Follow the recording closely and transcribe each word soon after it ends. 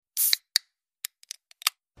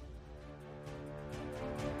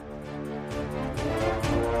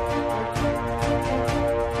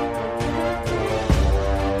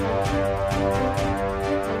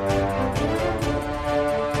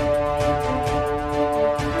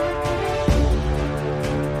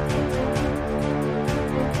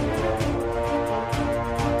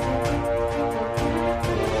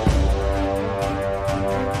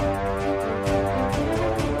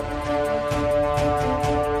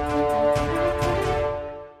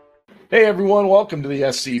Hey everyone, welcome to the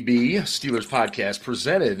SCB Steelers podcast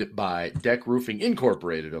presented by Deck Roofing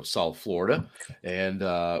Incorporated of South Florida. And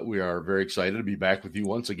we are very excited to be back with you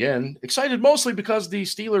once again. Excited mostly because the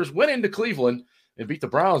Steelers went into Cleveland and beat the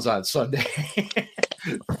Browns on Sunday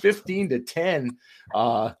 15-10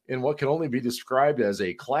 in what can only be described as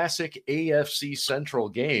a classic AFC Central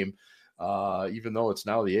game. Even though it's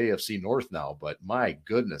now the AFC North now, but my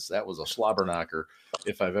goodness, that was a slobber knocker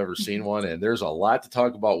if I've ever seen one. And there's a lot to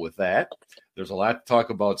talk about with that. There's a lot to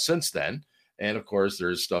talk about since then. And of course,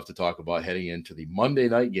 there's stuff to talk about heading into the Monday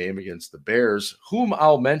night game against the Bears, whom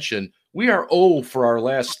I'll mention we are 0 for our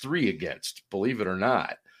last 3 against, believe it or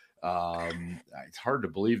not. It's hard to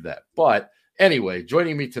believe that. But anyway,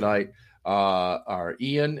 joining me tonight are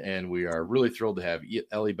Ian, and we are really thrilled to have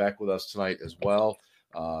Ellie back with us tonight as well.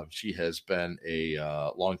 She has been a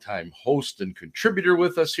longtime host and contributor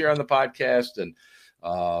with us here on the podcast, and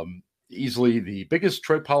easily the biggest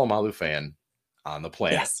Troy Polamalu fan on the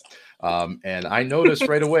planet. Yes. And I noticed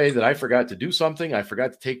right away that I forgot to do something. I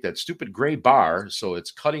forgot to take that stupid gray bar, so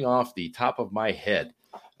it's cutting off the top of my head.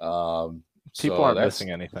 People aren't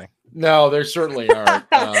missing anything. No, there certainly aren't.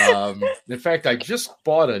 In fact, I just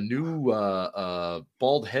bought a new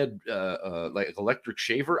bald head like electric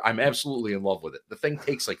shaver. I'm absolutely in love with it. The thing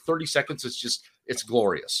takes like 30 seconds. It's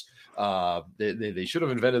glorious. They should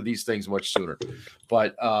have invented these things much sooner.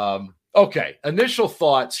 But okay, initial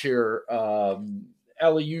thoughts here.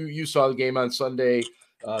 Ellie, you saw the game on Sunday.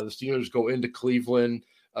 The Steelers go into Cleveland.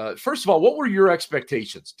 First of all, what were your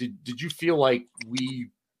expectations? Did you feel like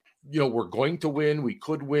we're going to win? We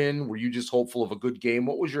could win. Were you just hopeful of a good game?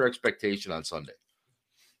 What was your expectation on Sunday?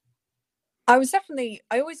 I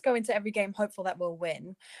always go into every game hopeful that we'll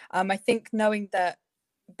win. I think knowing that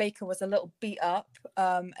Baker was a little beat up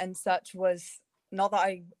and such was not that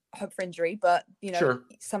I hope for injury, but, Sure.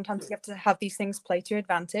 Sometimes you have to have these things play to your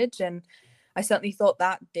advantage. And I certainly thought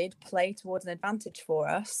that did play towards an advantage for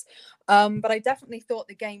us. But I definitely thought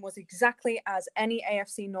the game was exactly as any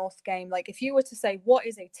AFC North game. Like if you were to say, what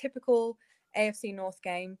is a typical AFC North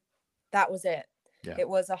game? That was it. Yeah. It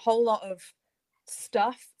was a whole lot of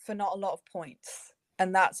stuff for not a lot of points.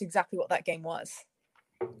 And that's exactly what that game was.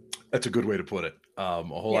 That's a good way to put it. A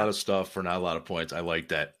whole lot of stuff for not a lot of points. I like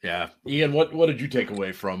that. Yeah. Ian, what did you take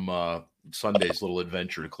away from Sunday's little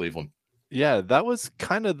adventure to Cleveland? Yeah, that was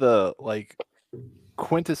kind of the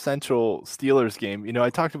quintessential Steelers game. I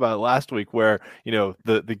talked about it last week where,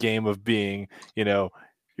 the game of being, you're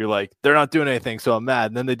like, they're not doing anything, so I'm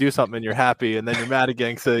mad. And then they do something and you're happy, and then you're mad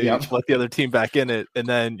again, so you let the other team back in it, and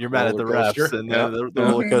then you're mad at the refs and the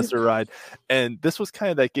roller coaster ride. And this was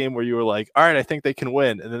kind of that game where you were like, all right, I think they can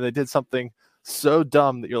win. And then they did something so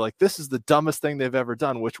dumb that you're like, this is the dumbest thing they've ever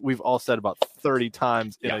done, which we've all said about 30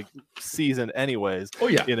 times in a season anyways. Oh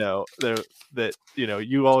yeah.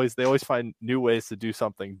 They always find new ways to do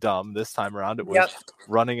something dumb. This time around it was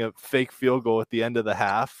running a fake field goal at the end of the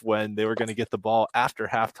half when they were going to get the ball after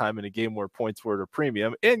halftime in a game where points were at a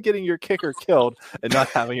premium, and getting your kicker killed and not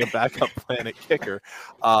having a backup plan at kicker.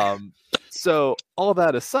 So all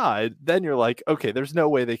that aside, then you're like, okay, there's no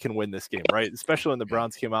way they can win this game, right? Especially when the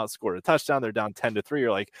Browns came out, scored a touchdown, they're down 10-3.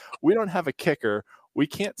 You're like, we don't have a kicker. We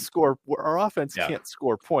can't score. Our offense can't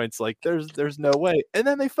score points. Like there's no way. And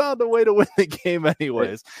then they found a way to win the game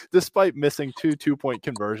anyways, despite missing 2 2-point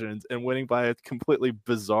conversions and winning by a completely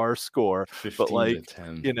bizarre score. But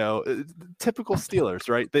typical Steelers,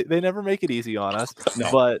 right? They never make it easy on us. No.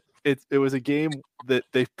 But it was a game that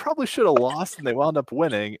they probably should have lost and they wound up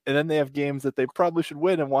winning. And then they have games that they probably should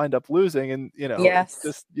win and wind up losing. And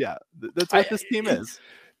that's what this team is.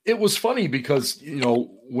 It was funny because,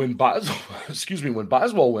 when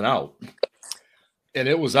Boswell went out, and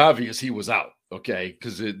it was obvious he was out, okay,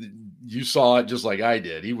 because you saw it just like I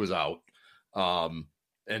did. He was out. And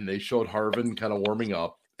they showed Harvin kind of warming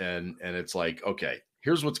up, and it's like, okay,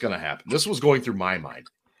 here's what's going to happen. This was going through my mind.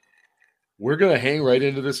 We're going to hang right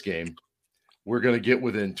into this game. We're going to get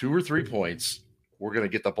within 2 or 3 points. We're going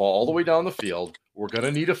to get the ball all the way down the field. We're going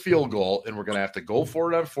to need a field goal, and we're going to have to go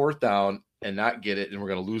for it on 4th down and not get it, and we're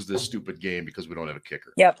going to lose this stupid game because we don't have a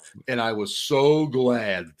kicker. Yep. And I was so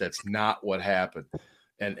glad that's not what happened.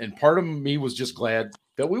 And part of me was just glad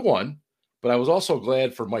that we won, but I was also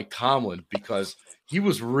glad for Mike Tomlin because he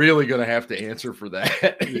was really going to have to answer for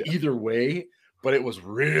that either way, but it was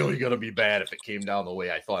really going to be bad if it came down the way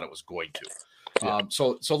I thought it was going to. Yeah.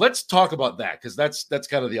 So let's talk about that because that's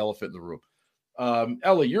kind of the elephant in the room.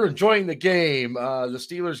 Ellie, you're enjoying the game. The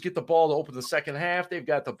Steelers get the ball to open the second half. They've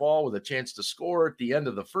got the ball with a chance to score at the end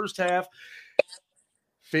of the first half.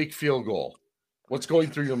 Fake field goal. What's going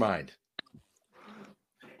through your mind?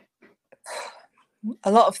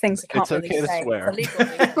 A lot of things I can't It's okay really to say swear. for legal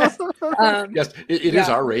reasons. Yes, it is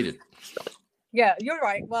R-rated. Yeah, you're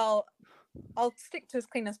right. Well, I'll stick to as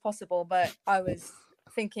clean as possible, but I was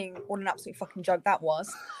thinking what an absolute fucking joke that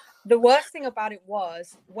was. The worst thing about it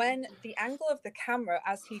was when the angle of the camera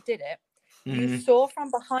as he did it, you saw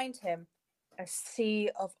from behind him a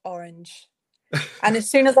sea of orange. And as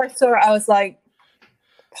soon as I saw it, I was like,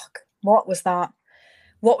 fuck, what was that?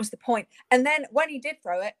 What was the point? And then when he did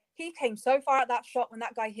throw it, he came so far at that shot when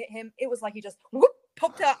that guy hit him, it was like he just whoop,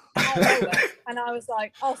 popped up out of nowhere. And I was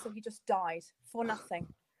like, oh, so he just died for nothing.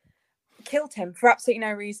 Killed him for absolutely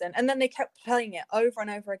no reason. And then they kept playing it over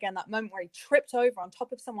and over again, that moment where he tripped over on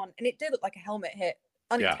top of someone, and it did look like a helmet hit.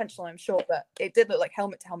 Unintentional, I'm sure, but it did look like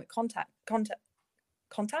helmet to helmet contact.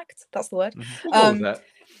 That's the word. We'll go with that.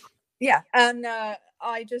 Yeah, and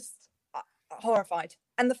I just horrified.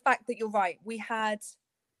 And the fact that you're right, we had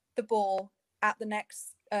the ball at the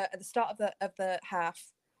next at the start of the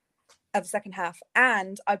second half,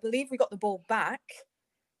 and I believe we got the ball back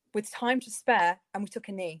with time to spare, and we took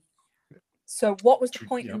a knee. So what was the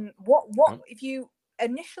point in what if you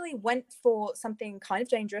initially went for something kind of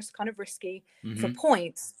dangerous, kind of risky for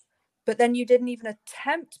points, but then you didn't even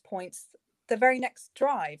attempt points the very next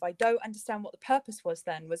drive? I don't understand what the purpose was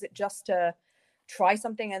then. Was it just to try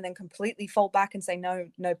something and then completely fall back and say no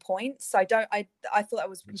points? I thought that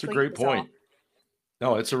was completely It's a great bizarre. point.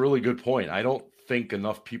 No, it's a really good point. I don't think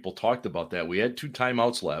enough people talked about that. We had 2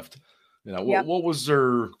 timeouts left. You know, what was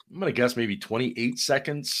there? I'm going to guess maybe 28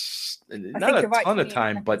 seconds. Not a ton of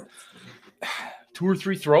time, but 2 or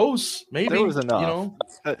 3 throws, maybe. There was enough. You know,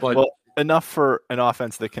 but enough for an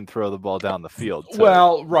offense that can throw the ball down the field.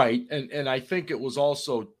 Well, right. And I think it was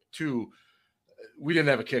also, too, we didn't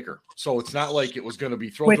have a kicker. So it's not like it was going to be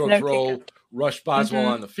throw, rush Boswell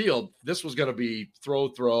on the field. This was going to be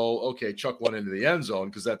throw, okay, chuck one into the end zone,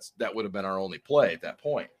 because that would have been our only play at that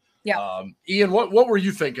point. Yeah. Ian, what were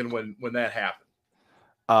you thinking when that happened?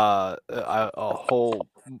 A whole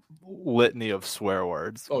litany of swear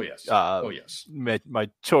words. Oh yes. Yes. My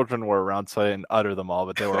children were around, so I didn't utter them all,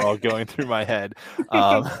 but they were all going through my head.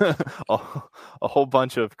 A whole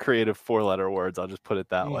bunch of creative 4-letter words. I'll just put it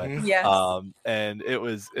that way. Yes. And it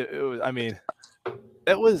was.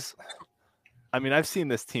 I mean, I've seen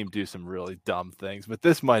this team do some really dumb things, but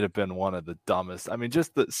this might have been one of the dumbest. I mean,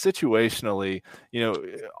 just situationally,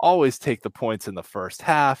 always take the points in the first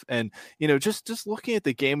half. And, just looking at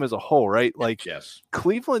the game as a whole, right? Like, yes.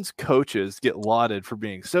 Cleveland's coaches get lauded for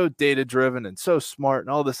being so data-driven and so smart and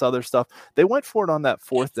all this other stuff. They went for it on that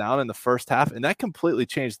 4th down in the first half, and that completely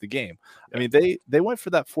changed the game. I mean, they went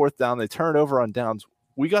for that 4th down. They turned over on downs.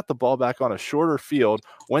 We got the ball back on a shorter field,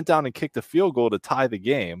 went down and kicked a field goal to tie the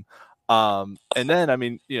game. And then, I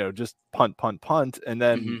mean, just punt. And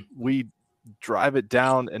then we drive it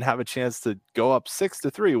down and have a chance to go up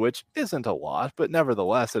 6-3, which isn't a lot, but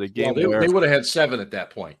nevertheless at a game they would have had 7 at that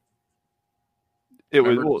point.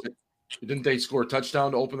 Didn't they score a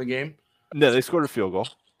touchdown to open the game? No, they scored a field goal.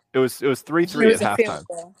 It was 3-3 at halftime.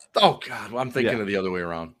 Oh God, I'm thinking of the other way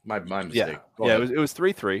around. My mistake. It was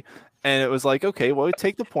 3-3. And it was like, okay, well, we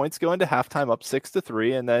take the points, go into halftime up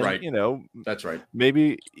 6-3, and then that's right.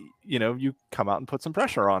 Maybe you come out and put some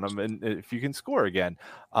pressure on them, and if you can score again,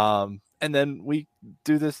 and then we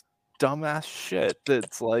do this dumbass shit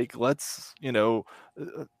that's like, let's and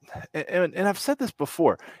I've said this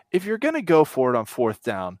before, if you're gonna go for it on 4th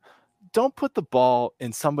down, don't put the ball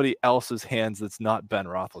in somebody else's hands that's not Ben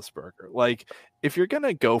Roethlisberger. Like, if you're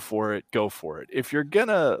gonna go for it, go for it. If you're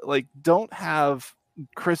gonna don't have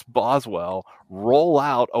Chris Boswell roll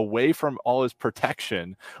out away from all his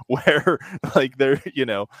protection, where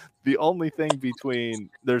the only thing between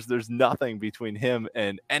there's nothing between him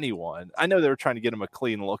and anyone. I know they were trying to get him a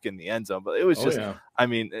clean look in the end zone, but it was I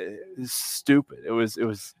mean, it was stupid. It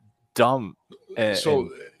was dumb. And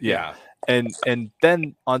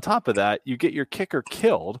then on top of that, you get your kicker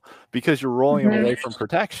killed because you're rolling him away from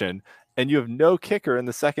protection, and you have no kicker in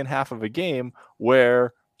the second half of a game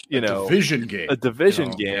where a division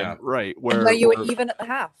game, right? Where you were even at the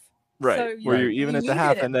half, right? So where you're even at the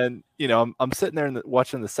half, and then I'm sitting there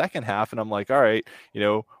watching the second half, and I'm like, all right,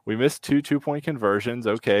 we missed 2 2-point conversions.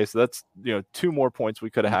 Okay, so that's 2 more points we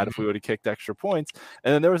could have had if we would have kicked extra points.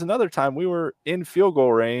 And then there was another time we were in field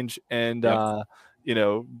goal range, and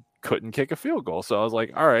couldn't kick a field goal. So I was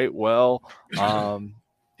like, all right, well,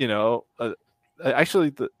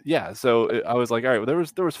 actually, so I was like, all right, well,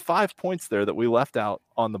 there was 5 points there that we left out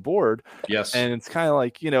on the board. Yes. And it's kind of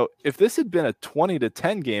like, if this had been a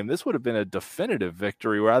 20-10 game, this would have been a definitive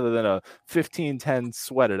victory rather than a 15-10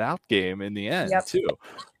 sweated out game in the end too.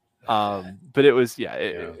 But it was,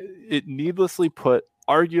 it needlessly put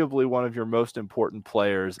arguably one of your most important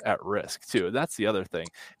players at risk too. That's the other thing,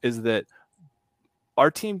 is that our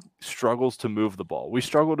team struggles to move the ball. We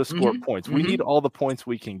struggle to score points. We need all the points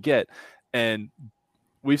we can get. And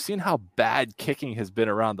we've seen how bad kicking has been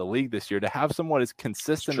around the league this year. To have someone as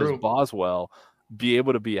consistent as Boswell be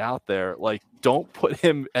able to be out there, like, don't put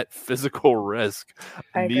him at physical risk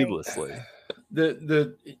needlessly.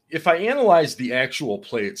 If I analyze the actual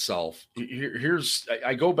play itself, here's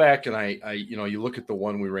I go back and I you look at the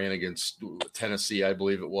one we ran against Tennessee, I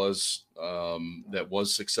believe it was, that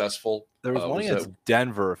was successful. There was one against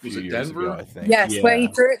Denver a few years ago, I think. Yes, where he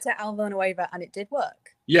threw it to Al Villanueva and it did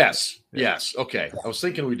work. Yes. Okay. I was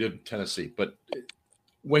thinking we did Tennessee, but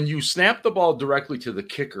when you snap the ball directly to the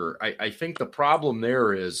kicker, I think the problem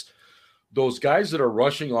there is those guys that are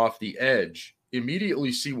rushing off the edge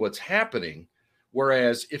immediately see what's happening.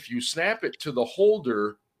 Whereas if you snap it to the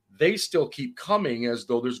holder, they still keep coming as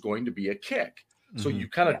though there's going to be a kick. So you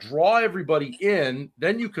kind of draw everybody in,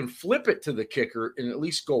 then you can flip it to the kicker and at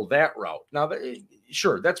least go that route. Now,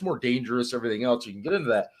 sure, that's more dangerous, everything else. You can get into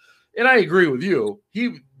that. And I agree with you.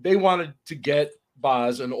 They wanted to get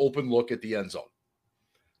Boz an open look at the end zone.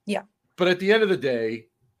 Yeah. But at the end of the day,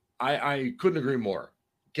 I couldn't agree more.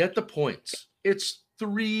 Get the points. It's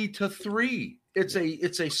 3-3. It's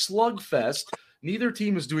a slugfest. Neither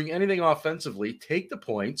team is doing anything offensively. Take the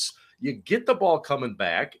points. You get the ball coming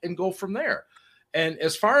back and go from there. And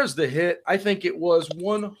as far as the hit, I think it was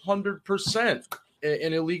 100%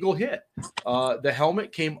 an illegal hit. The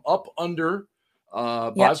helmet came up under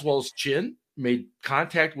Boswell's chin, made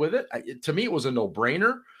contact with it. To me, it was a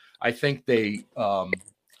no-brainer. I think they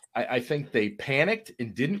panicked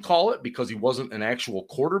and didn't call it because he wasn't an actual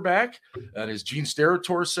quarterback. And as Gene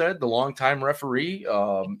Steratore said, the longtime referee,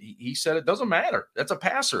 he said it doesn't matter. That's a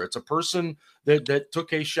passer. It's a person that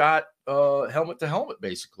took a shot helmet to helmet,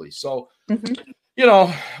 basically. So,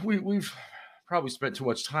 we've probably spent too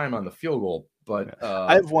much time on the field goal. But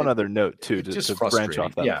I have one other note, too, to branch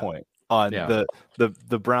off that point on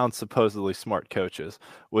the Browns' supposedly smart coaches,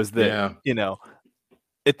 was that,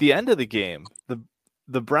 at the end of the game,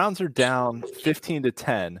 the Browns are down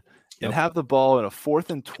 15-10 and have the ball in a 4th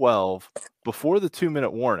and 12 before the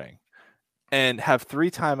 2-minute warning and have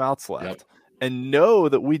 3 timeouts left and know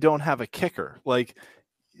that we don't have a kicker. Like,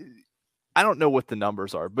 I don't know what the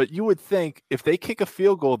numbers are, but you would think if they kick a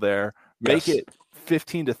field goal there, make it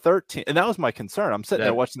 15-13. And that was my concern. I'm sitting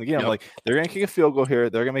there watching the game. I'm like, they're going to kick a field goal here.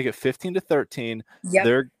 They're going to make it 15-13.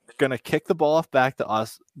 They're going to kick the ball off back to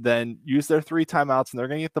us, then use their 3 timeouts, and they're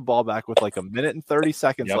going to get the ball back with like 1 minute and 30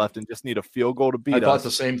 seconds left and just need a field goal to beat us. I thought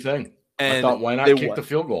the same thing. And I thought, why not kick the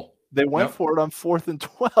field goal? They went for it on 4th and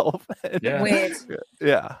 12. Weird.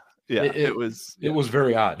 It was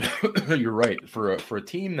very odd. You're right. For a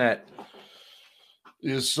team that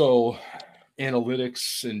is so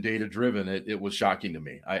analytics and data driven, it was shocking to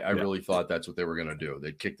me. I really thought that's what they were going to do.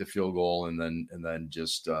 They'd kick the field goal and then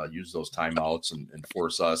just use those timeouts and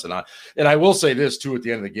force us. And I will say this too, at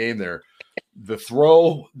the end of the game there, the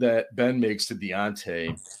throw that Ben makes to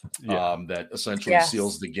Deontay, that essentially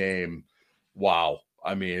seals the game. Wow.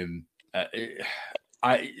 I mean,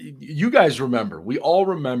 you guys remember, we all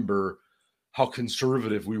remember how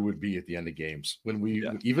conservative we would be at the end of games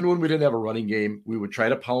even when we didn't have a running game, we would try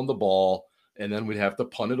to pound the ball and then we'd have to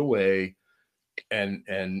punt it away. And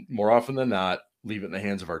more often than not, leave it in the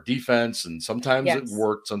hands of our defense. And sometimes it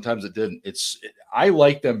worked, sometimes it didn't. I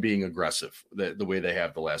like them being aggressive the way they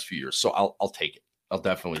have the last few years. So I'll take it. I'll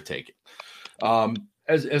definitely take it.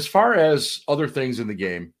 As far as other things in the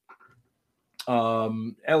game,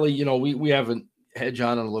 Ellie, we haven't had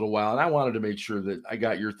John in a little while, and I wanted to make sure that I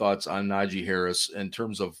got your thoughts on Najee Harris in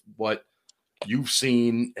terms of what you've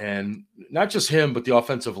seen, and not just him, but the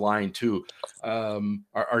offensive line too.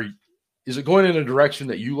 Is it going in a direction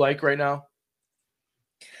that you like right now?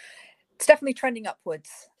 It's definitely trending upwards.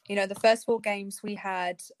 The first 4 games we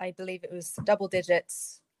had, I believe it was double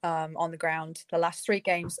digits on the ground. The last 3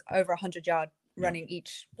 games, over 100-yard running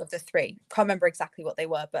each of the 3. Can't remember exactly what they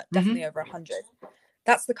were, but definitely over 100.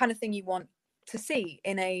 That's the kind of thing you want to see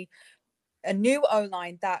in a new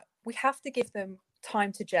O-line, that we have to give them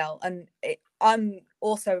time to gel. And I'm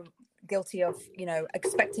also guilty of,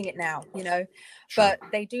 expecting it now, but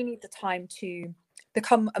they do need the time to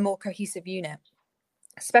become a more cohesive unit,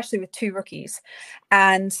 especially with 2 rookies.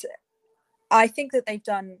 And I think that they've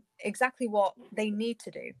done exactly what they need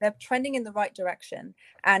to do. They're trending in the right direction.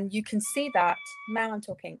 And you can see that, now I'm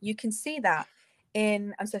talking, you can see that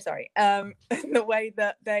in the way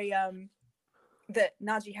that they, that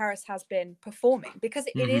Najee Harris has been performing, because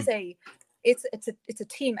it is it's a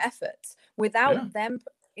team effort. Without them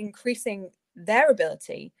increasing their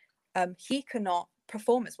ability, he cannot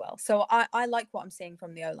perform as well. So I like what I'm seeing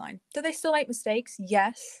from the O-line. Do they still make mistakes?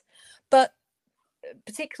 Yes. But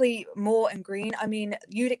particularly Moore and Green, I mean,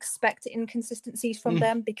 you'd expect inconsistencies from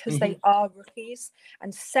them because they are rookies,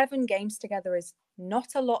 and 7 games together is not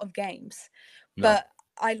a lot of games. No. But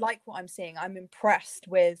I like what I'm seeing. I'm impressed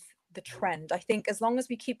with the trend. I think as long as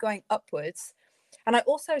we keep going upwards, and I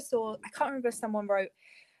also saw, I can't remember if someone wrote,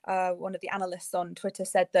 one of the analysts on Twitter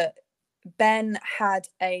said that Ben had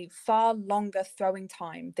a far longer throwing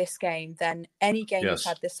time this game than any game he's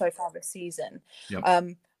had this so far this season.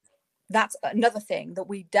 Yep. That's another thing that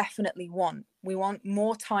we definitely want. We want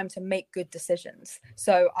more time to make good decisions.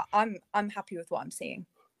 So I'm happy with what I'm seeing.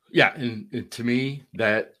 Yeah, and to me,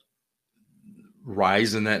 that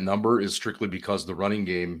rise in that number is strictly because the running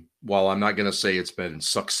game, while I'm not going to say it's been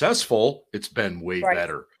successful, it's been way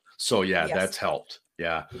better. So that's helped.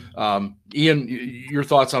 Yeah. Ian, your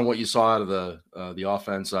thoughts on what you saw out of the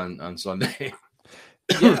offense on Sunday?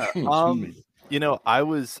 Yeah. I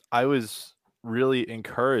was really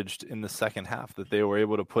encouraged in the second half that they were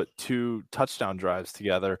able to put 2 touchdown drives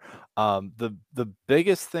together. The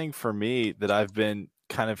biggest thing for me that I've been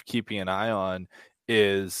kind of keeping an eye on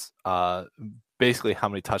is basically how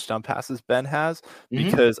many touchdown passes Ben has,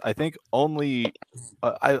 because I think only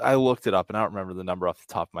I looked it up and I don't remember the number off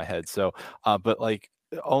the top of my head. So, but like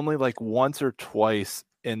only like once or twice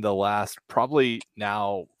in the last probably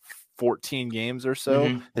now 14 games or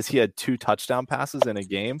so has he had 2 touchdown passes in a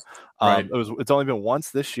game. Right. It's only been once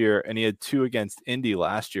this year, and he had 2 against Indy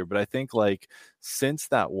last year. But I think like since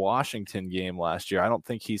that Washington game last year, I don't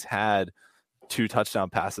think he's had 2 touchdown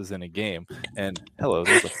passes in a game. And hello,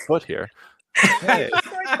 there's a foot here. Hey,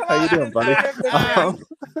 how you doing, buddy?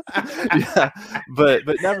 Yeah, but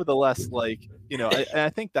nevertheless, like,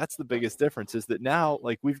 I think that's the biggest difference is that now,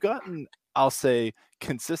 like, we've gotten, I'll say,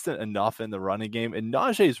 consistent enough in the running game, and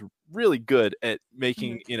Najee's really good at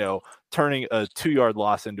making, turning a 2-yard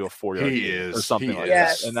loss into a 4-yard gain or something like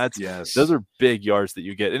that. And those are big yards that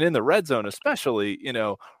you get. And in the red zone, especially,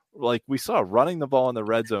 like we saw running the ball in the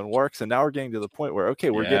red zone works, and now we're getting to the point where, okay,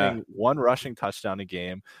 we're getting 1 rushing touchdown a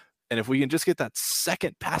game. And if we can just get that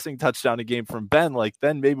second passing touchdown a game from Ben, like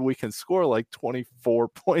then maybe we can score like 24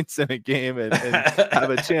 points in a game and have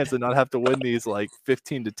a chance and not have to win these like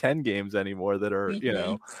 15-10 games anymore that are,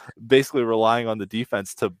 basically relying on the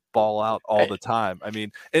defense to ball out all the time. I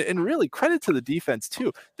mean, and really credit to the defense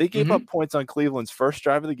too. They gave up points on Cleveland's first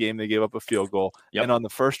drive of the game. They gave up a field goal and on the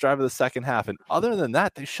first drive of the second half. And other than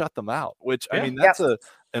that, they shut them out, which I mean, that's an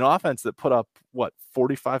offense that put up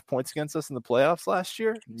 45 points against us in the playoffs last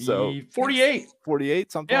year. So 48,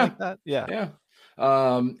 something like that. Yeah.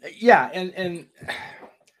 And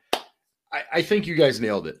I think you guys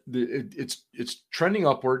nailed it. It's trending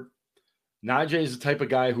upward. Najee is the type of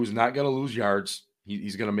guy who's not going to lose yards.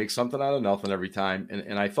 He's going to make something out of nothing every time.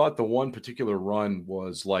 And I thought the one particular run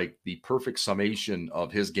was like the perfect summation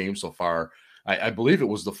of his game so far. I believe it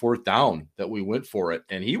was the 4th down that we went for it,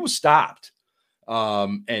 and he was stopped.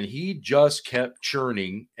 And he just kept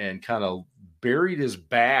churning and kind of buried his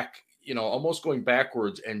back, almost going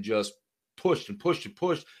backwards, and just pushed and pushed and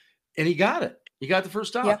pushed. And he got it. He got the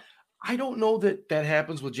first down. Yeah. I don't know that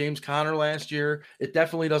happens with James Conner last year. It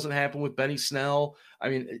definitely doesn't happen with Benny Snell. I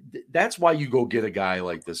mean, that's why you go get a guy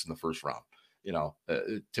like this in the first round,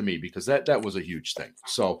 to me, because that was a huge thing.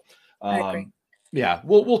 So, yeah,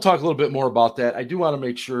 we'll talk a little bit more about that. I do want to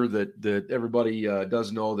make sure that everybody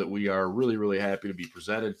does know that we are really, really happy to be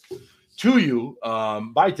presented to you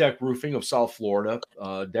by Deck Roofing of South Florida.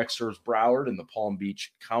 Deck serves Broward and the Palm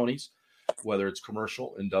Beach counties. Whether it's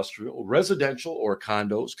commercial, industrial, residential, or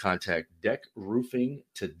condos, contact Deck Roofing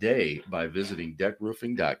today by visiting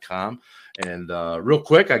deckroofing.com. And real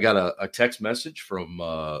quick, I got a text message from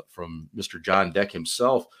Mr. John Deck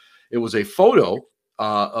himself. It was a photo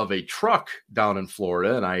of a truck down in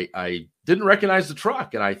Florida, and I didn't recognize the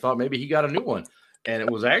truck, and I thought maybe he got a new one. And it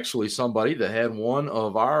was actually somebody that had one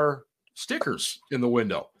of our stickers in the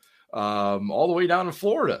window. All the way down in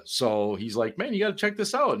Florida. So he's like, man, you got to check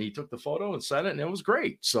this out. And he took the photo and sent it, and it was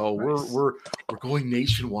great. So nice. we're going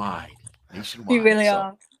nationwide. We really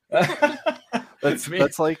are.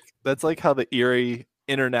 That's like how the Erie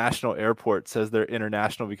International Airport says they're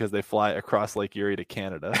international because they fly across Lake Erie to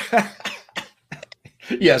Canada.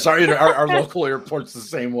 Yes, our local airport's the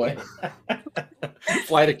same way.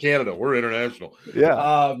 Fly to Canada. We're international.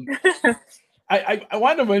 Yeah. I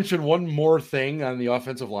wanted to mention one more thing on the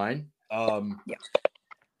offensive line. The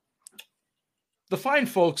fine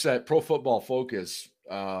folks at Pro Football Focus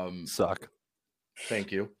suck.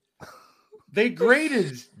 Thank you. They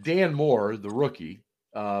graded Dan Moore, the rookie,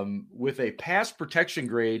 with a pass protection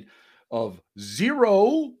grade of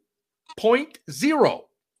 0 0.0.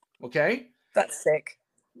 Okay. That's sick.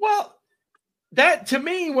 Well, that to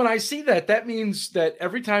me, when I see that, that means that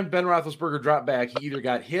every time Ben Roethlisberger dropped back, he either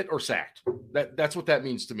got hit or sacked. That's what that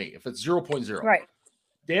means to me. If it's 0.0. Right.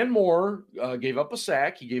 Dan Moore gave up a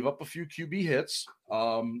sack. He gave up a few QB hits.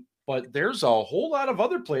 But there's a whole lot of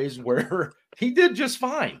other plays where he did just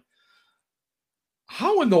fine.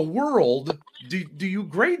 How in the world do you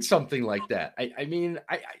grade something like that? I mean,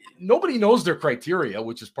 nobody knows their criteria,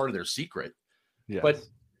 which is part of their secret. Yes. But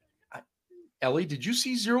Ellie, did you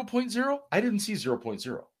see 0.0? I didn't see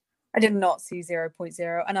 0.0. I did not see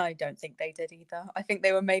 0.0, and I don't think they did either. I think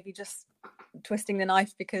they were maybe just twisting the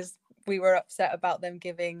knife because we were upset about them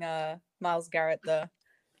giving Myles Garrett the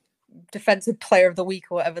defensive player of the week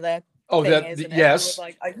or whatever their thing is. And yes. was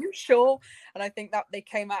like, are you sure? And I think that they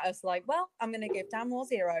came at us like, well, I'm going to give Dan Moore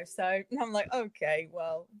 0. So I'm like, okay,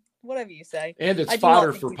 well, whatever you say. And it's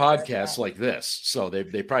fodder for podcasts like this. So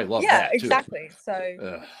they probably love that too. Yeah, exactly.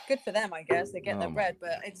 So good for them, I guess. They get their bread,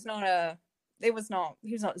 but it's not he was not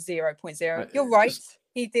 0.0. You're right.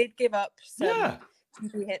 He did give up some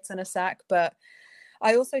hits and a sack, but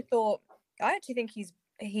I actually think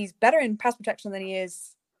he's better in pass protection than he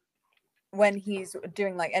is when he's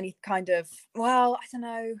doing like any kind of, well, I don't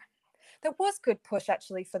know. There was good push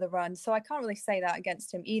actually for the run, so I can't really say that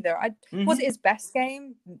against him either. Was it his best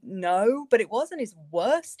game? No, but it wasn't his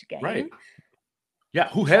worst game. Right. Yeah,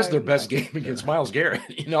 who has their best game against Myles Garrett?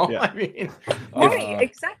 I mean, right,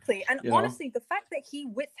 exactly. And honestly, the fact that he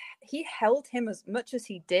held him as much as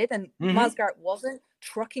he did, and Myles Garrett wasn't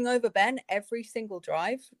trucking over Ben every single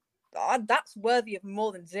drive, that's worthy of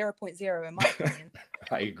more than 0.0 in my opinion.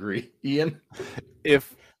 I agree, Ian.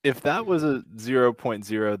 If that was a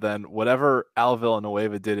 0.0, then whatever Al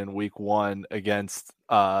Villanueva did in week 1 against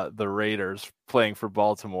the Raiders playing for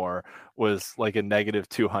Baltimore was like a negative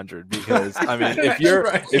 200, because I mean,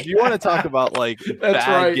 if you want to talk about like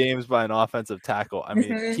bad games by an offensive tackle, I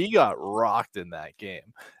mean, he got rocked in that game.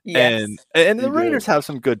 Yes. And the Raiders have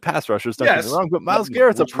some good pass rushers, don't get me wrong, but Myles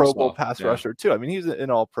Garrett's a Pro Bowl pass rusher too. I mean, he's an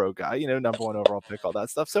all pro guy, number 1 overall pick, all that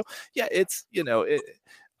stuff. So yeah, it's,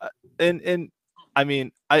 and I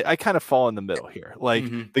mean, I kind of fall in the middle here.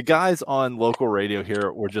 Like the guys on local radio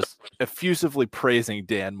here were just effusively praising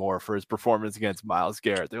Dan Moore for his performance against Myles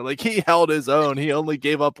Garrett. They're like, he held his own. He only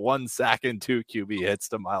gave up 1 sack and 2 QB hits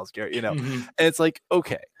to Myles Garrett, And it's like,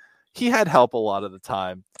 okay, he had help a lot of the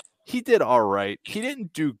time. He did all right. He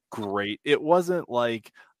didn't do great. It wasn't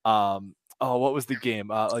like, what was the game?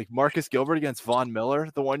 Like Marcus Gilbert against Von Miller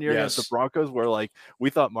the one year against the Broncos, where like we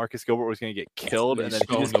thought Marcus Gilbert was going to get killed, and then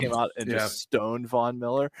he just came out and just stoned Von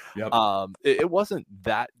Miller. Yep. It wasn't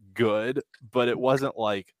that good, but it wasn't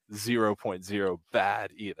like 0.0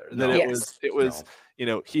 bad either. It was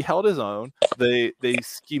he held his own. They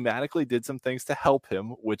schematically did some things to help him,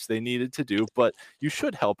 which they needed to do, but you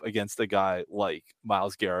should help against a guy like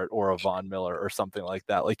Myles Garrett or a Von Miller or something like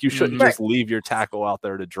that. Like you shouldn't just leave your tackle out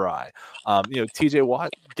there to dry. TJ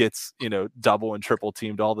Watt gets, double and triple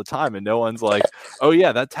teamed all the time, and no one's like, oh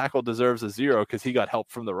yeah, that tackle deserves a 0 because he got help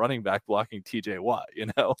from the running back blocking TJ Watt,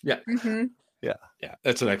 Yeah. Yeah,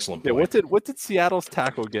 that's an excellent point. Yeah, what did Seattle's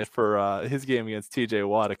tackle get for his game against TJ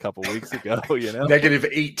Watt a couple weeks ago? Negative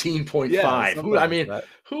 18.5.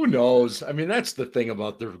 Who knows? I mean, that's the thing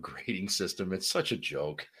about their grading system. It's such a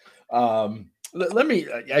joke. Let me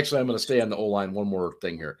actually, I'm going to stay on the O-line. One more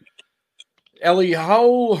thing here, Ellie.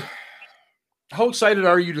 How excited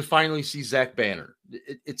are you to finally see Zach Banner?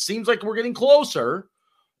 It seems like we're getting closer.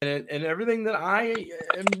 And everything that I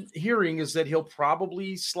am hearing is that he'll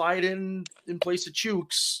probably slide in place of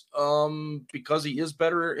Chooks because he is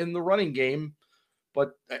better in the running game.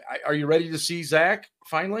 But are you ready to see Zach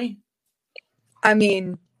finally? I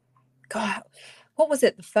mean, God, what was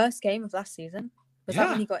it? The first game of last season? Was that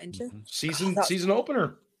when he got injured? Season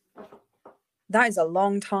opener. That is a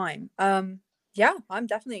long time. Yeah, I'm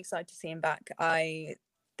definitely excited to see him back. I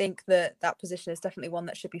think that position is definitely one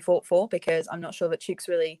that should be fought for, because I'm not sure that Chooks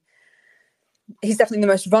he's definitely the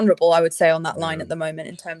most vulnerable, I would say, on that line at the moment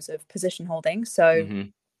in terms of position holding. So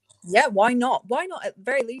yeah, why not? Why not at the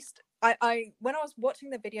very least? I when I was watching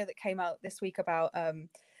the video that came out this week about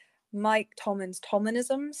Mike Tomlin's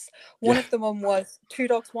Tomlinisms, one of them was 2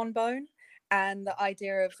 dogs, 1 bone, and the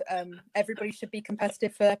idea of everybody should be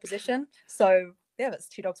competitive for their position. So yeah, that's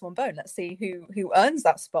 2 dogs, 1 bone. Let's see who earns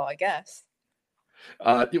that spot, I guess.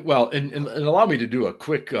 Well, and allow me to do a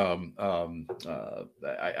quick, I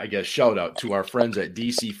guess, shout out to our friends at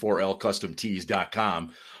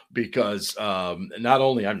DC4LCustomTees.com, because not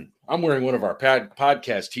only I'm wearing one of our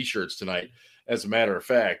podcast T-shirts tonight, as a matter of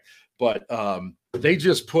fact, but they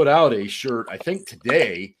just put out a shirt, I think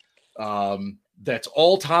today, that's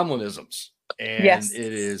all Tomlinisms. And Yes.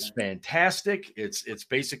 it is fantastic. It's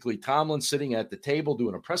basically Tomlin sitting at the table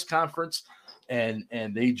doing a press conference, and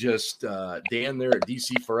they just Dan there at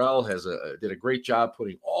DC Farrell did a great job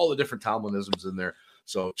putting all the different Tomlinisms in there.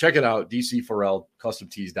 So check it out, DC Farrell,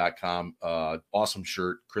 customtees.com. Awesome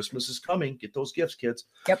shirt. Christmas is coming. Get those gifts, kids.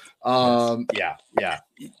 Yep. Yeah.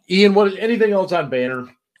 Ian, anything else on Banner?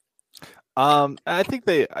 I think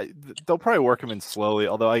they'll probably work him in slowly,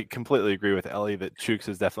 although I completely agree with Ellie that Chooks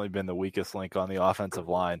has definitely been the weakest link on the offensive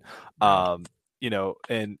line. And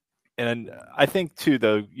I think too,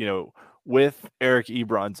 though, with Eric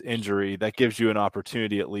Ebron's injury, that gives you an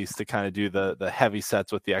opportunity at least to kind of do the heavy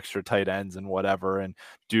sets with the extra tight ends and whatever, and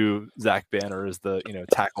do Zach Banner as the,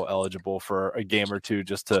 tackle eligible for a game or two,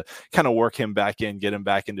 just to kind of work him back in, get him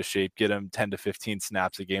back into shape, get him 10 to 15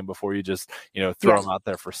 snaps a game before you just, throw him out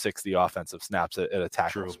there for 60 offensive snaps at a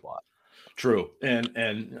tackle spot. True.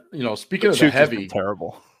 And speaking of the heavy,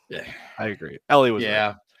 terrible. Yeah, I agree. Ellie was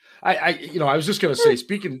right. I was just going to say,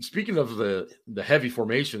 speaking of the heavy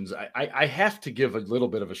formations, I have to give a little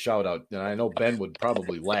bit of a shout out, and I know Ben would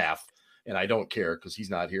probably laugh, and I don't care because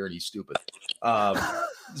he's not here and he's stupid.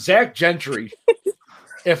 Zach Gentry,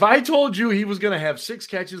 if I told you he was going to have 6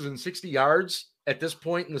 catches and 60 yards at this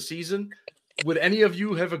point in the season, would any of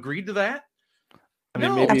you have agreed to that? I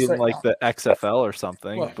mean, maybe in like the XFL or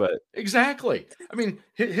something, but exactly. I mean,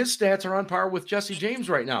 his stats are on par with Jesse James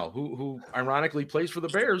right now, who ironically plays for the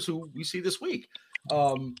Bears, who we see this week.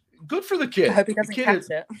 Good for the kid. I hope he doesn't catch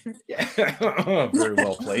it. Yeah, very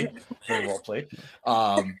well played. Very well played.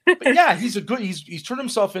 But yeah, he's turned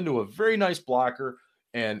himself into a very nice blocker.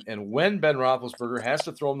 And when Ben Roethlisberger has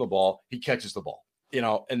to throw him the ball, he catches the ball.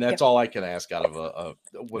 And that's all I can ask out of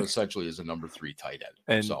what essentially is a number 3 tight end.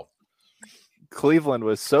 And so Cleveland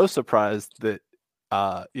was so surprised that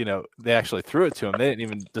they actually threw it to him. They didn't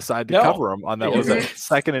even decide to cover him on that. Was it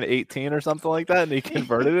 2nd and 18 or something like that? And he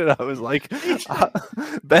converted it. I was like,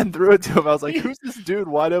 Ben threw it to him. I was like, who's this dude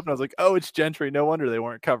wide open? I was like, oh, it's Gentry. No wonder they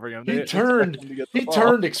weren't covering him. He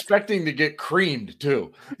turned expecting to get creamed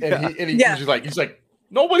too. And he's like,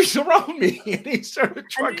 nobody's around me. And he started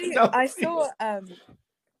trucking down.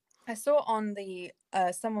 I saw on the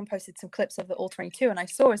someone posted some clips of the All 22, and I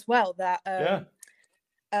saw as well that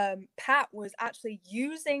Pat was actually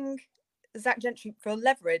using Zach Gentry for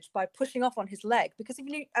leverage by pushing off on his leg, because I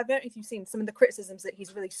don't know if you've seen some of the criticisms that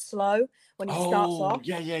he's really slow when he starts off.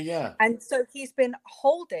 Yeah. And so he's been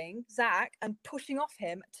holding Zach and pushing off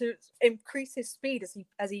him to increase his speed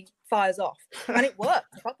as he fires off, and it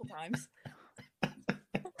worked a couple times.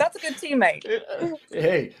 That's a good teammate.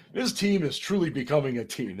 Hey, this team is truly becoming a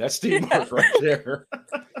team. That's teamwork right there.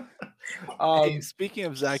 Hey, speaking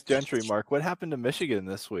of Zach Gentry, Mark, what happened to Michigan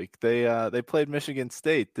this week? They played Michigan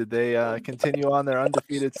State. Did they continue on their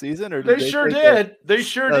undefeated season, or they sure did? They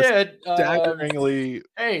sure did. Staggeringly,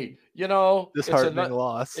 disheartening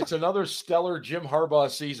loss. It's another stellar Jim Harbaugh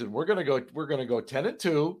season. We're gonna go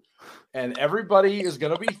 10-2, and everybody is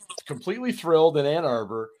gonna be completely thrilled in Ann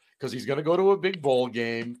Arbor, because he's going to go to a big bowl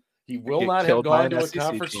game. He will not have gone to a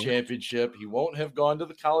conference championship. He won't have gone to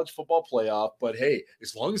the college football playoff. But hey,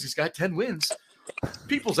 as long as he's got 10 wins,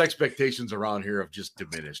 people's expectations around here have just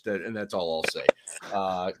diminished. And that's all I'll say.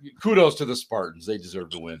 Kudos to the Spartans. They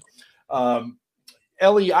deserve to win.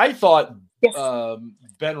 Ellie, I thought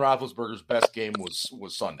Ben Roethlisberger's best game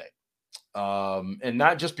was Sunday. And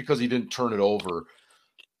not just because he didn't turn it over.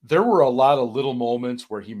 There were a lot of little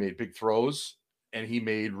moments where he made big throws, and he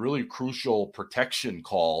made really crucial protection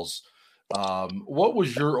calls. What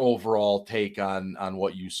was your overall take on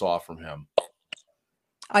what you saw from him?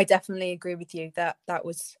 I definitely agree with you that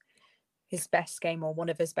was his best game, or one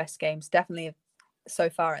of his best games, definitely so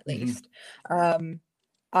far at least. I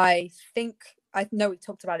know we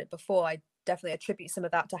talked about it before. I definitely attribute some of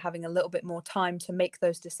that to having a little bit more time to make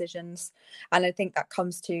those decisions. And I think that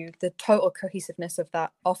comes to the total cohesiveness of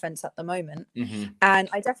that offense at the moment. And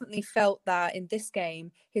I definitely felt that in this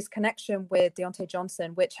game, his connection with Deontay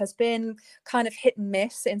Johnson, which has been kind of hit and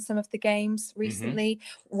miss in some of the games recently,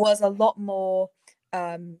 was a lot more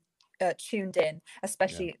tuned in,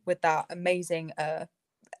 especially with that amazing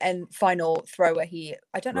and final throw where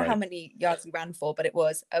I don't know how many yards he ran for, but it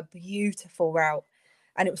was a beautiful route.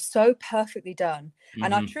 And it was so perfectly done.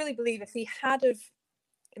 And I truly believe if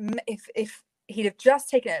he'd have just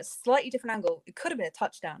taken it at a slightly different angle, it could have been a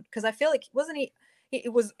touchdown. Because I feel like he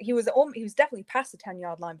was definitely past the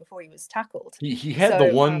 10-yard line before he was tackled. He had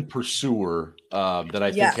the one pursuer that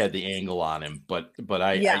I think had the angle on him, but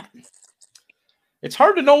it's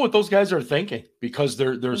hard to know what those guys are thinking, because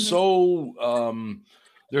they're so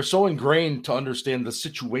they're so ingrained to understand the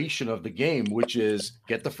situation of the game, which is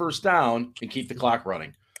get the first down and keep the clock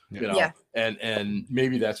running. You know, and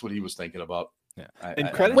maybe that's what he was thinking about. Yeah,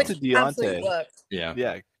 and credit to Deontay.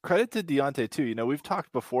 Yeah, credit to Deontay too. You know, we've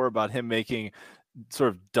talked before about him making sort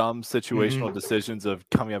of dumb situational decisions of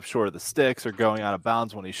coming up short of the sticks or going out of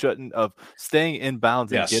bounds when he shouldn't, of staying in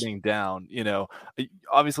bounds and getting down. You know,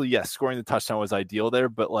 obviously, yes, scoring the touchdown was ideal there,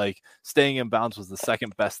 but like staying in bounds was the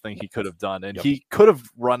second best thing he could have done. And he could have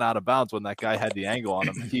run out of bounds when that guy had the angle on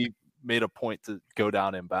him. He made a point to go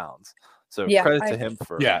down in bounds. So credit to him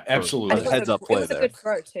for absolutely. heads up play. It was a good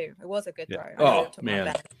throw too. It was a good throw. Oh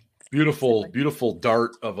man. Beautiful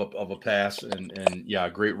dart of a pass and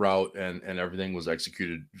great route and everything was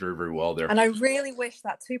executed very, very well there. And I really wish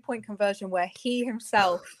that 2-point conversion where he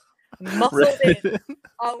himself muscled in.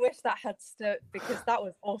 I wish that had stood because that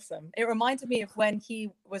was awesome. It reminded me of when he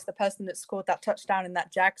was the person that scored that touchdown in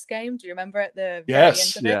that Jags game. Do you remember at the very end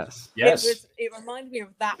of it? Yes. It reminded me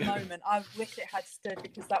of that moment. I wish it had stood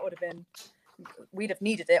because that would have been. We'd have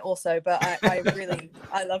needed it also, but I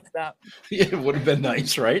loved that. Yeah, it would have been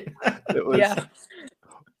nice, right? It was,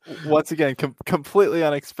 once again, completely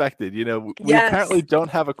unexpected. You know, we apparently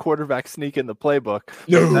don't have a quarterback sneak in the playbook.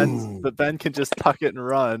 No. But Ben can just tuck it and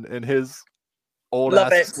run, and his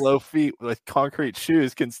old-ass slow feet with concrete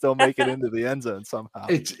shoes can still make it into the end zone somehow.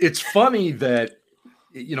 It's funny that,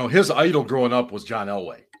 you know, his idol growing up was John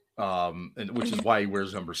Elway, and which is why he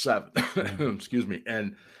wears number 7. Excuse me.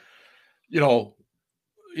 And you know,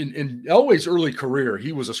 in Elway's early career,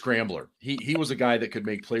 he was a scrambler. He was a guy that could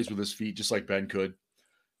make plays with his feet just like Ben could.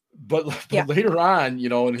 But later on, you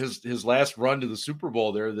know, in his last run to the Super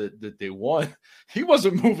Bowl there that they won, he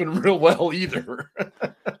wasn't moving real well either.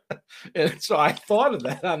 And so I thought of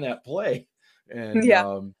that on that play. And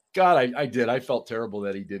God, I did. I felt terrible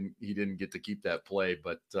that he didn't get to keep that play,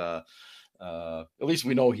 but at least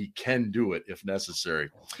we know he can do it if necessary.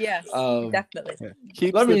 Yes, definitely.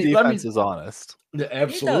 Keeps the defenses honest.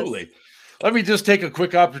 Absolutely. Let me just take a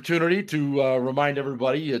quick opportunity to remind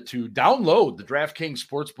everybody to download the DraftKings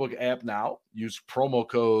Sportsbook app now. Use promo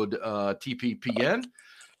code TPPN.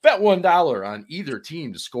 Bet $1 on either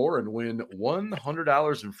team to score and win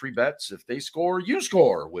 $100 in free bets. If they score, you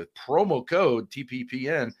score with promo code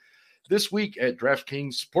TPPN. This week at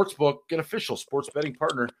DraftKings Sportsbook, an official sports betting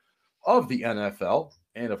partner of the NFL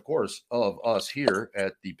and, of course, of us here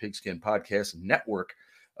at the Pigskin Podcast Network.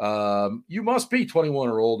 You must be 21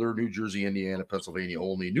 or older, New Jersey, Indiana, Pennsylvania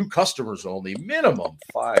only, new customers only, minimum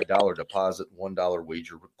 $5 deposit, $1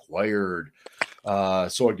 wager required.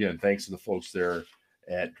 So, again, thanks to the folks there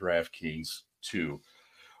at DraftKings, too.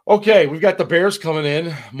 Okay, we've got the Bears coming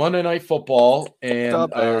in, Monday Night Football, and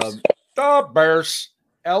the Bears.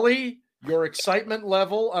 Ellie, your excitement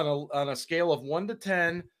level on a scale of 1 to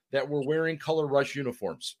 10 that we're wearing color rush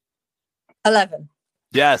uniforms? 11.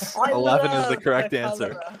 Yes, 11 is the correct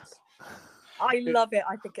answer. I love it.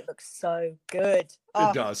 I think it looks so good.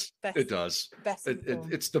 It does. It does.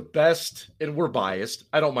 It's the best, and we're biased.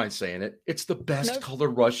 I don't mind saying it. It's the best color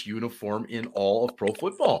rush uniform in all of pro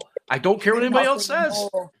football. I don't care what anybody else says.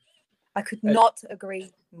 I could not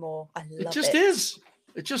agree more. I love it. It just is.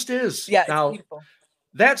 It just is. Yeah, now, it's beautiful.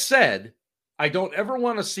 That said, I don't ever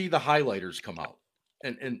want to see the highlighters come out.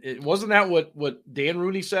 And it wasn't that what Dan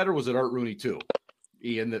Rooney said, or was it Art Rooney too?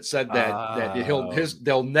 Ian, that said that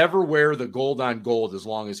they'll never wear the gold on gold as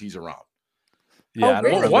long as he's around. Yeah,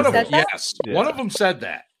 really? One of them said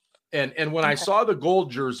that. And when I saw the gold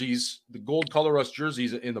jerseys, the gold color rush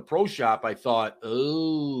jerseys in the pro shop, I thought,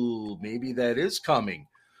 oh, maybe that is coming.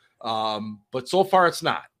 But so far it's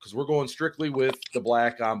not, because we're going strictly with the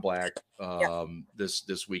black on black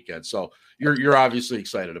this weekend. So you're obviously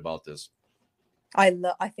excited about this. I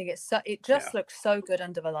think it just looks so good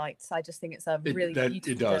under the lights. I just think it's a really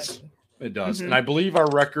beautiful. It does. Jersey. It does. Mm-hmm. And I believe our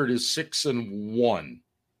record is 6-1.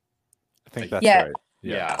 I think that's right.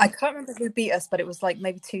 Yeah. I can't remember who beat us, but it was like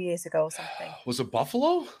maybe 2 years ago or something. Was it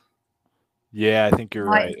Buffalo? Yeah, I think you're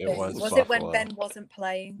right. It was. Was it when Ben wasn't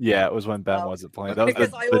playing? Yeah, it was when Ben wasn't playing. That was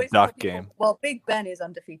the Duck game. Well, Big Ben is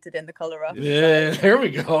undefeated in the color rush. Yeah, there we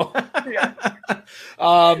go.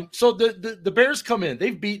 So the Bears come in.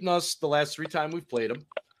 They've beaten us the last 3 times we've played them.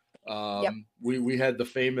 We had the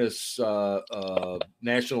famous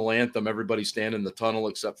national anthem, everybody stand in the tunnel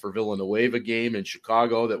except for Villanueva game in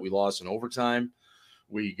Chicago that we lost in overtime.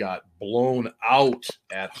 We got blown out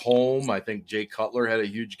at home. I think Jay Cutler had a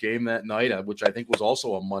huge game that night, which I think was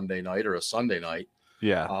also a Monday night or a Sunday night.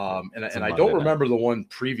 Yeah. And I don't remember the one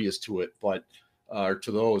previous to it, but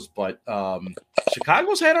Chicago's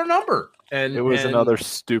had our number. And it was another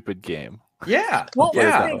stupid game. Yeah. What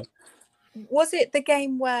was Was it the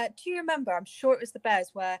game where, do you remember? I'm sure it was the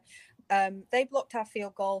Bears where they blocked our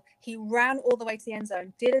field goal. He ran all the way to the end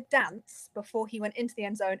zone, did a dance before he went into the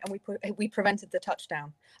end zone, and we prevented the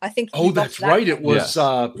touchdown. I think. Oh, that's right. It was.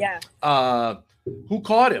 Yes. Who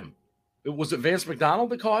caught him? Was it Vance McDonald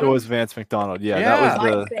that caught him? It was Vance McDonald. Yeah, Yeah. that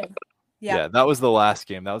was the. Yeah, that was the last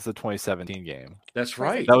game. That was the 2017 game. That's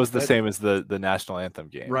right. That was the same as the national anthem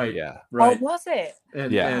game. Right. Yeah. Right. Oh, was it?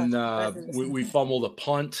 And, Yeah. and we fumbled a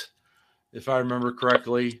punt, if I remember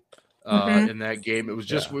correctly, in that game. It was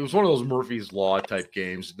just it was one of those Murphy's Law type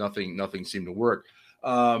games. Nothing seemed to work.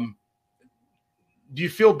 Do you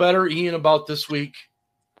feel better, Ian, about this week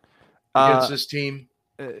against this team?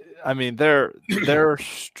 I mean, they're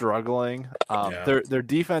struggling. Their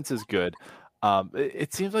defense is good.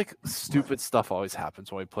 It seems like stupid stuff always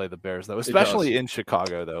happens when we play the Bears, though, especially in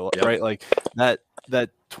Chicago, though, right? Like that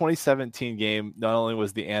 2017 game not only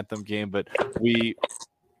was the anthem game, but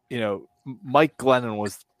Mike Glennon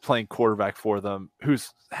was playing quarterback for them,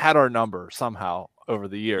 who's had our number somehow over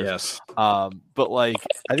the years. Yes. But like,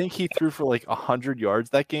 I think he threw for like 100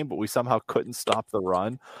 yards that game, but we somehow couldn't stop the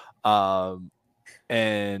run.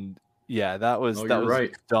 And yeah, that was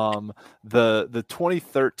right. dumb. The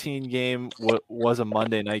 2013 game was a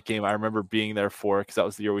Monday night game. I remember being there for it because that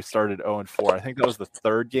was the year we started 0-4. I think that was the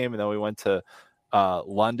third game, and then we went to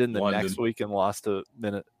London next week and lost to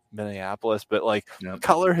Minneapolis. But like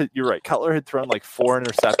Cutler, you're right. Cutler had thrown like 4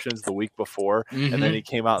 interceptions the week before, and then he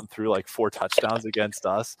came out and threw like 4 touchdowns against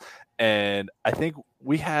us. And I think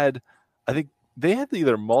they had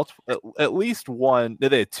either at least one.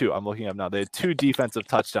 They had 2. I'm looking up now. They had 2 defensive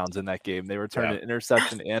touchdowns in that game. They returned an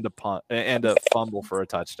interception and a punt and a fumble for a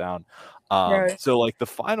touchdown. So like the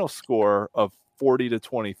final score of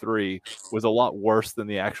 40-23 was a lot worse than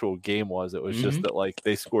the actual game was. It was just that like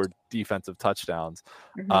they scored defensive touchdowns.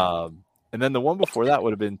 And then the one before that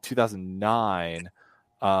would have been 2009.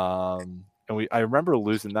 And I remember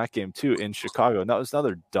losing that game too in Chicago, and that was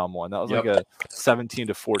another dumb one. That was like a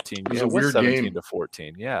 17-14. It was a weird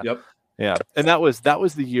 17-14. Yeah. Yep. Yeah. And that was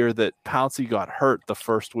the year that Pouncey got hurt the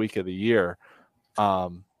first week of the year.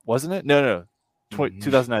 Wasn't it? No.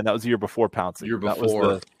 2009. That was the year before Pouncey.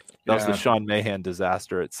 That was the Sean Mahan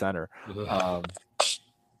disaster at center. And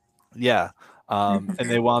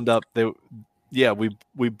they wound up we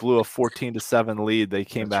blew a 14-7 lead. They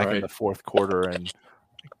came back in the fourth quarter, and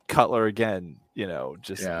Cutler again, but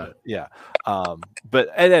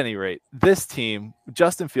at any rate, this team,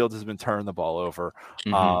 Justin Fields has been turning the ball over.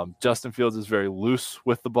 Justin Fields is very loose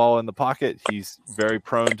with the ball in the pocket. He's very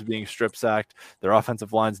prone to being strip sacked. Their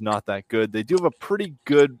offensive line's not that good. They do have a pretty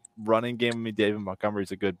good running game. I mean, David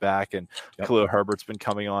Montgomery's a good back, and Khalil Herbert's been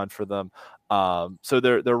coming on for them. So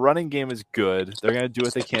their running game is good. They're going to do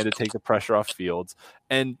what they can to take the pressure off Fields,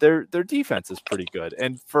 and their defense is pretty good.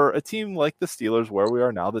 And for a team like the Steelers, where we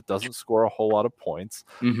are now, that doesn't score a whole lot of points,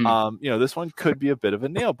 this one could be a bit of a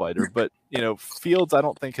nail biter. But Fields, I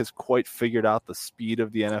don't think has quite figured out the speed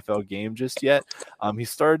of the NFL game just yet. He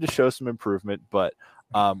started to show some improvement, but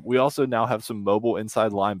we also now have some mobile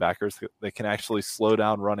inside linebackers that can actually slow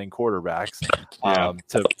down running quarterbacks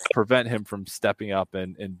to prevent him from stepping up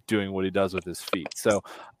and doing what he does with his feet. So,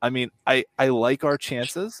 I mean, I like our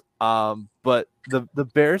chances, but the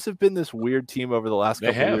Bears have been this weird team over the last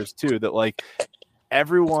couple of years too, that like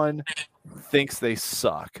everyone thinks they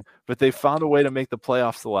suck, but they found a way to make the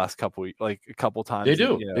playoffs the last couple times. They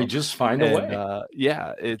do. They just find a way.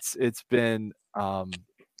 It's been I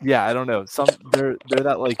don't know. They're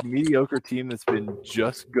that like mediocre team that's been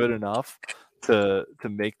just good enough to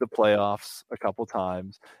make the playoffs a couple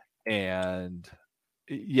times. And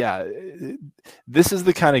this is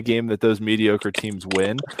the kind of game that those mediocre teams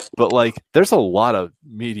win. But like, there's a lot of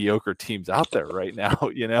mediocre teams out there right now,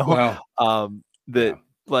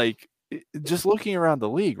 like just looking around the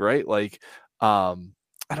league, right? Like, I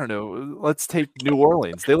don't know. Let's take New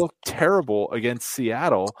Orleans. They look terrible against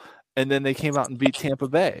Seattle, and then they came out and beat Tampa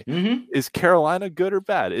Bay. Is Carolina good or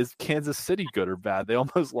bad? Is Kansas City good or bad? They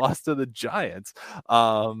almost lost to the Giants. There's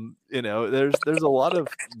a lot of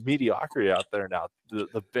mediocrity out there now.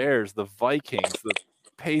 The Bears, the Vikings, the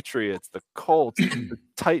Patriots, the Colts, the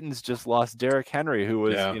Titans just lost Derrick Henry, who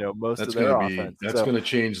was most of their offense. That's going to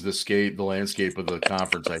change the landscape of the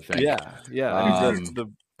conference, I think. I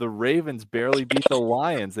mean, the Ravens barely beat the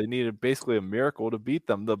Lions. They needed basically a miracle to beat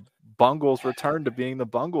them. The Bungles returned to being the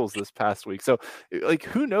Bungles this past week. So, like,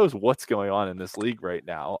 who knows what's going on in this league right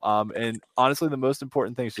now? And honestly, the most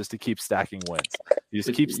important thing is just to keep stacking wins. You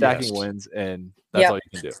just keep stacking wins, and that's all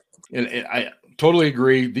you can do. And I totally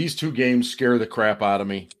agree. These 2 games scare the crap out of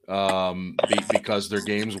me because they're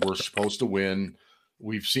games we're supposed to win.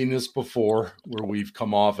 We've seen this before where we've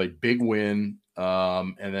come off a big win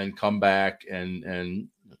and then come back and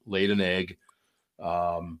laid an egg.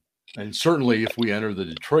 And certainly if we enter the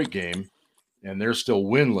Detroit game and they're still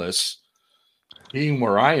winless, being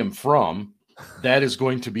where I am from, that is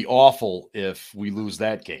going to be awful if we lose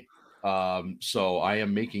that game. So I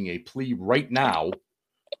am making a plea right now.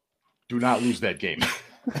 Do not lose that game.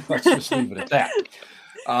 Let's just leave it at that.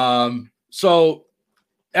 So,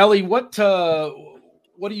 Ellie, what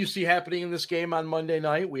do you see happening in this game on Monday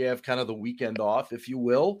night? We have kind of the weekend off, if you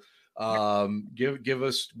will. Give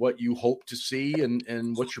us what you hope to see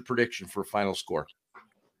and what's your prediction for final score?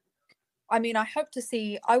 I mean, I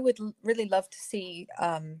would really love to see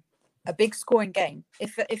a big scoring game.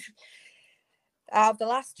 If out of the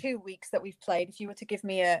last 2 weeks that we've played, if you were to give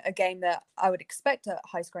me a game that I would expect a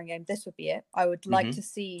high scoring game, this would be it. I would like to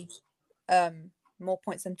see more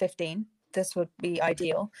points than 15. This would be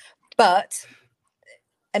ideal. But,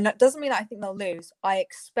 and that doesn't mean that I think they'll lose. I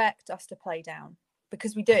expect us to play down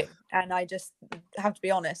because we do. And I just have to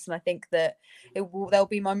be honest. And I think that there'll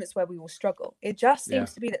be moments where we will struggle. It just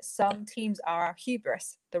seems to be that some teams are our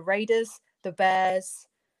hubris. The Raiders, the Bears.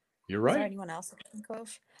 You're right. Is there anyone else I can think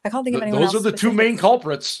of? I can't think of anyone else. Those are the two main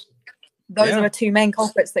culprits. Those are the two main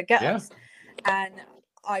culprits that get us. And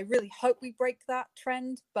I really hope we break that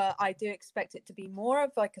trend, but I do expect it to be more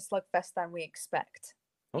of like a slugfest than we expect.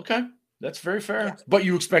 Okay. That's very fair. Yeah. But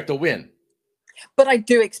you expect a win. But I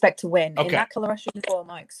do expect to win. Okay. In that color rush uniform,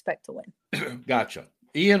 I expect to win. Gotcha.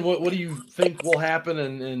 Ian, what do you think will happen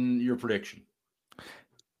in your prediction?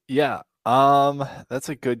 Yeah. That's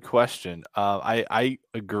a good question. I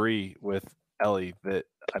agree with Ellie that,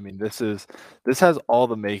 I mean, this has all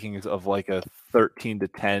the makings of like a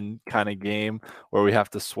 13-10 kind of game where we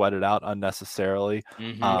have to sweat it out unnecessarily.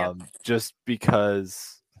 Just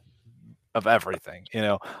because of everything,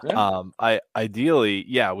 ideally,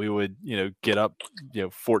 we would, get up,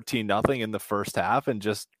 14-0 in the first half and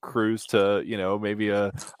just cruise to, maybe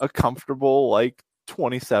a comfortable, like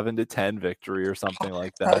 27-10 victory or something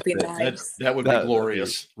like that. That would be nice. That would be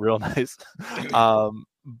glorious. Real nice.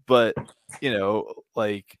 But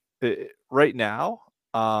right now,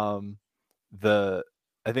 I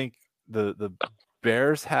think the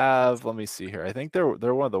Bears have, let me see here. I think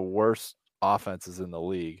they're one of the worst offenses in the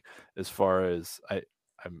league as far as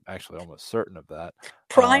I'm actually almost certain of that.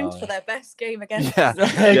 Primed for their best game against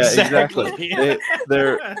exactly.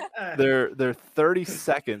 They're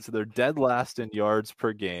 32nd, so they're dead last in yards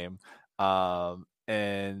per game.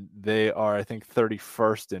 And they are, I think,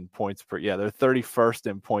 31st in points per. Yeah, they're 31st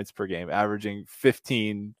in points per game, averaging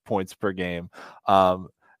 15 points per game.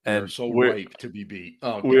 And they're so ripe to be beat.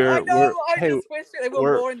 I just wish they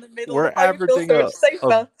were more in the middle. We're averaging a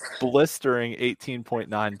blistering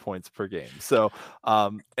 18.9 points per game. So,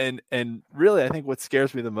 and really, I think what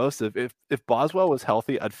scares me the most is if Boswell was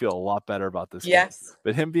healthy, I'd feel a lot better about this game.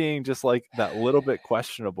 But him being just like that little bit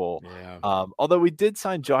questionable. Although we did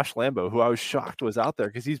sign Josh Lambo, who I was shocked was out there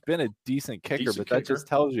because he's been a decent kicker, that just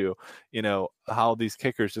tells you, how these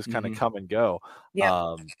kickers just kind of come and go.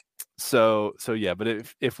 So yeah, but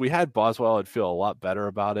if we had Boswell, I'd feel a lot better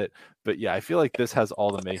about it. But yeah, I feel like this has all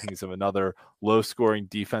the makings of another low-scoring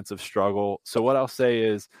defensive struggle. So what I'll say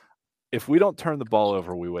is, if we don't turn the ball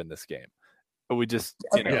over, we win this game. But we just,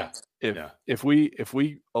 if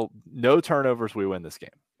we no turnovers, we win this game.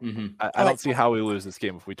 I don't see how we lose this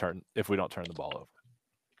game if we don't turn the ball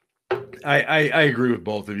over. I agree with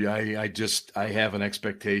both of you. I have an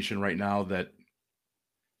expectation right now that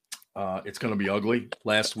it's going to be ugly.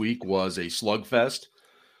 Last week was a slugfest.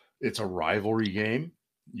 It's a rivalry game.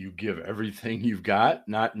 You give everything you've got.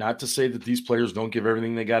 Not to say that these players don't give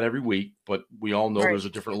everything they got every week, but we all know there's a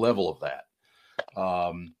different level of that.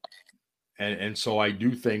 And so I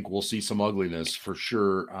do think we'll see some ugliness for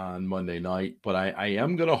sure on Monday night. But I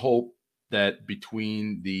am going to hope that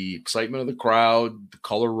between the excitement of the crowd, the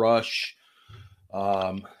color rush,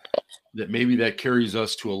 that maybe that carries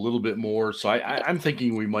us to a little bit more. So I'm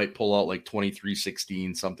thinking we might pull out like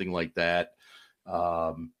 23-16, something like that.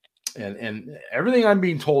 And everything I'm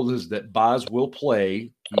being told is that Boz will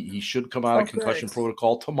play. He should come out of concussion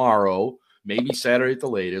protocol tomorrow, maybe Saturday at the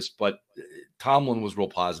latest, but Tomlin was real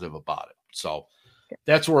positive about it. So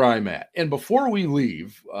that's where I'm at. And before we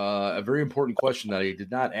leave, a very important question that I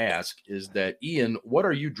did not ask is that, Ian, what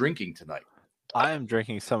are you drinking tonight? I am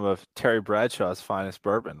drinking some of Terry Bradshaw's finest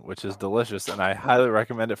bourbon, which is delicious, and I highly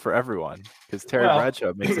recommend it for everyone because Terry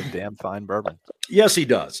Bradshaw makes a damn fine bourbon. Yes, he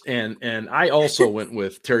does. And I also went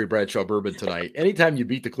with Terry Bradshaw bourbon tonight. Anytime you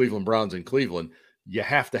beat the Cleveland Browns in Cleveland, you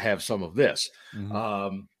have to have some of this.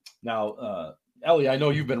 Now, Ellie, I know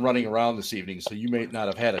you've been running around this evening, so you may not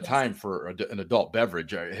have had a time for an adult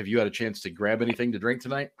beverage. Have you had a chance to grab anything to drink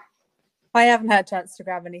tonight? I haven't had a chance to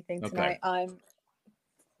grab anything Okay. tonight. I'm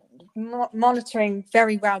monitoring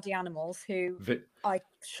very rowdy animals who I'm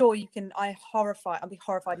sure you can. I'll be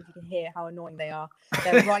horrified if you can hear how annoying they are.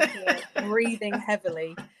 They're right here, breathing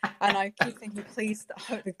heavily, and I keep thinking, please, I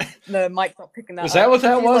hope the mic's not picking that up. Is that what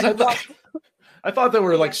that was? Like, I thought they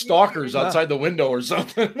were like stalkers outside the window or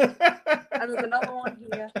something. And there's another one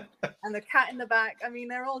here, and the cat in the back. I mean,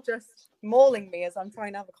 they're all just mauling me as I'm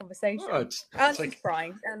trying to have a conversation. Oh, it's like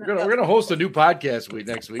crying. And we're gonna host a new podcast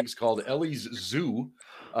next week. It's called Ellie's Zoo.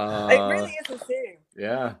 It really is a zoo.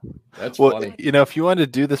 Yeah, that's funny. funny. If you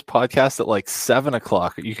wanted to do this podcast at like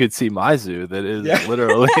 7:00, you could see my zoo. That is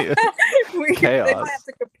literally chaos. They might have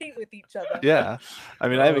to compete with each other. Yeah, I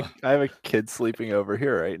mean, I have a kid sleeping over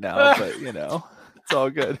here right now, but it's all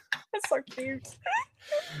good. That's so cute.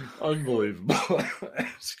 Unbelievable.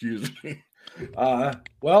 Excuse me.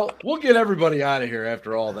 Well, we'll get everybody out of here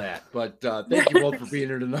after all that. But thank you both for being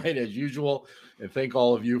here tonight, as usual. And thank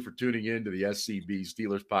all of you for tuning in to the SCB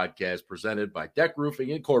Steelers podcast presented by Deck Roofing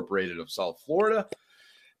Incorporated of South Florida.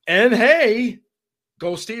 And hey,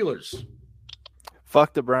 go Steelers.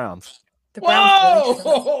 Fuck the Browns. The Browns.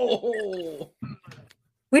 Whoa!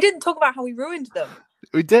 We didn't talk about how we ruined them.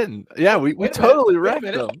 We didn't. Yeah, we totally wrecked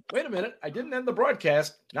them. Wait a minute. I didn't end the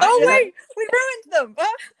broadcast. Wait, we ruined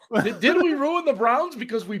them. Did we ruin the Browns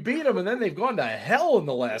because we beat them and then they've gone to hell in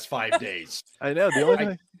the last 5 days? I know. The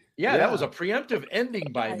only that was a preemptive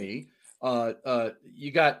ending by me.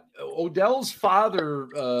 You got Odell's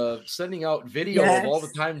father sending out video of all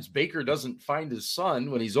the times Baker doesn't find his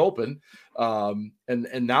son when he's open.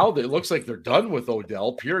 And now it looks like they're done with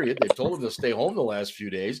Odell, period. They've told him to stay home the last few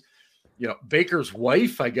days. Baker's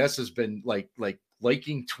wife, I guess, has been like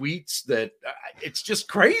liking tweets that it's just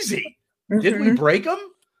crazy. Mm-hmm. Did we break them?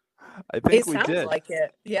 I think we did. It sounds like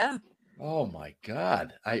it. Yeah. Oh my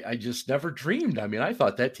God. I just never dreamed. I mean, I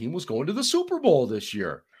thought that team was going to the Super Bowl this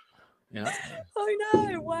year. Yeah. I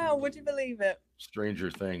know. Wow. Would you believe it?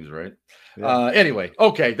 Stranger things, right? Yeah. Anyway.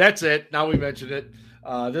 Okay. That's it. Now we mentioned it.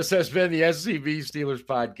 This has been the SCB Steelers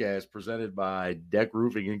podcast presented by Deck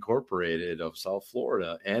Roofing Incorporated of South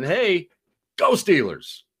Florida. And hey, go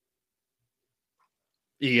Steelers.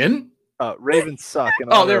 Ian? Ravens suck.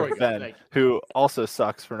 And there we go. Ben, who also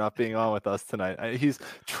sucks for not being on with us tonight. He's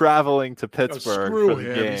traveling to Pittsburgh. Screw for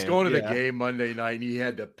the him. game. He's going to the game Monday night, and he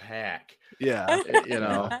had to pack. Yeah.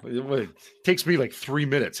 It takes me like 3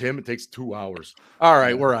 minutes. Him, it takes 2 hours. All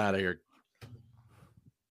right, we're out of here.